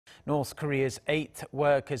North Korea's 8th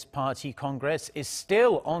Workers' Party Congress is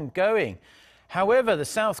still ongoing. However, the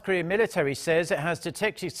South Korean military says it has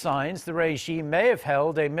detected signs the regime may have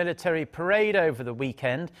held a military parade over the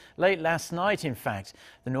weekend, late last night in fact.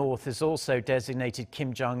 The North has also designated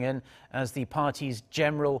Kim Jong-un as the party's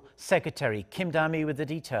general secretary. Kim Dami with the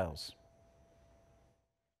details.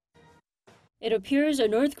 It appears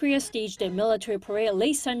North Korea staged a military parade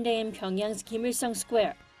late Sunday in Pyeongyang's Kim Il-sung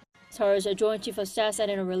Square. Seoul's Joint Chief of Staff said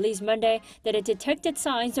in a release Monday that it detected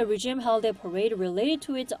signs the regime held a parade related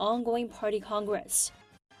to its ongoing party congress.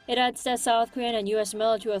 It adds that South Korean and U.S.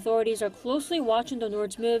 military authorities are closely watching the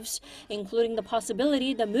North's moves, including the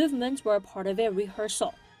possibility the movements were part of a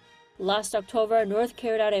rehearsal. Last October, North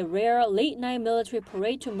carried out a rare late-night military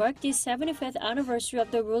parade to mark the 75th anniversary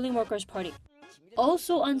of the ruling Workers' Party.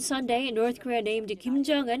 Also on Sunday, North Korea named Kim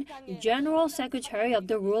Jong-un General Secretary of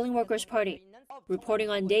the ruling Workers' Party. Reporting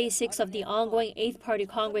on Day 6 of the ongoing 8th Party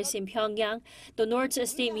Congress in Pyeongyang, the North's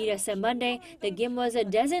state media said Monday that Kim was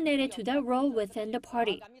designated to that role within the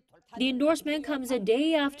party. The endorsement comes a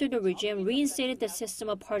day after the regime reinstated the system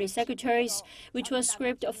of party secretaries, which was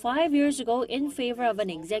scrapped 5 years ago in favor of an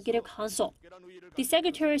executive council. The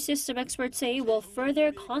secretary system, experts say, will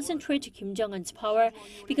further concentrate Kim Jong-un's power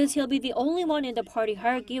because he'll be the only one in the party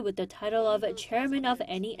hierarchy with the title of chairman of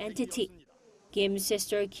any entity. Kim's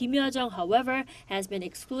sister Kim Yo-jong, however, has been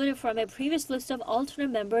excluded from a previous list of alternate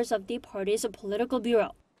members of the party's political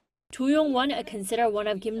bureau. Cho Yong-won, considered one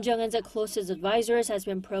of Kim Jong-un's closest advisors, has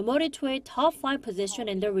been promoted to a top 5 position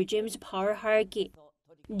in the regime's power hierarchy.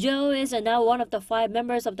 Jo is now one of the 5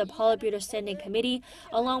 members of the Politburo Standing Committee,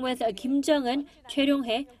 along with Kim Jong-un, Choi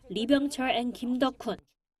Ryong-hae, Lee Byung-chul, and Kim Dok-hun.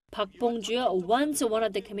 Park Bong-ju, once one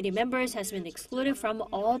of the committee members, has been excluded from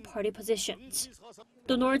all party positions.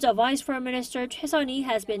 The North's Vice Foreign Minister Choi Sun-hee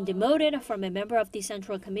has been demoted from a member of the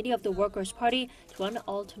Central Committee of the Workers' Party to an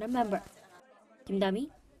alternate member. Kim Dami,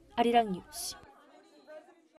 Arirang News.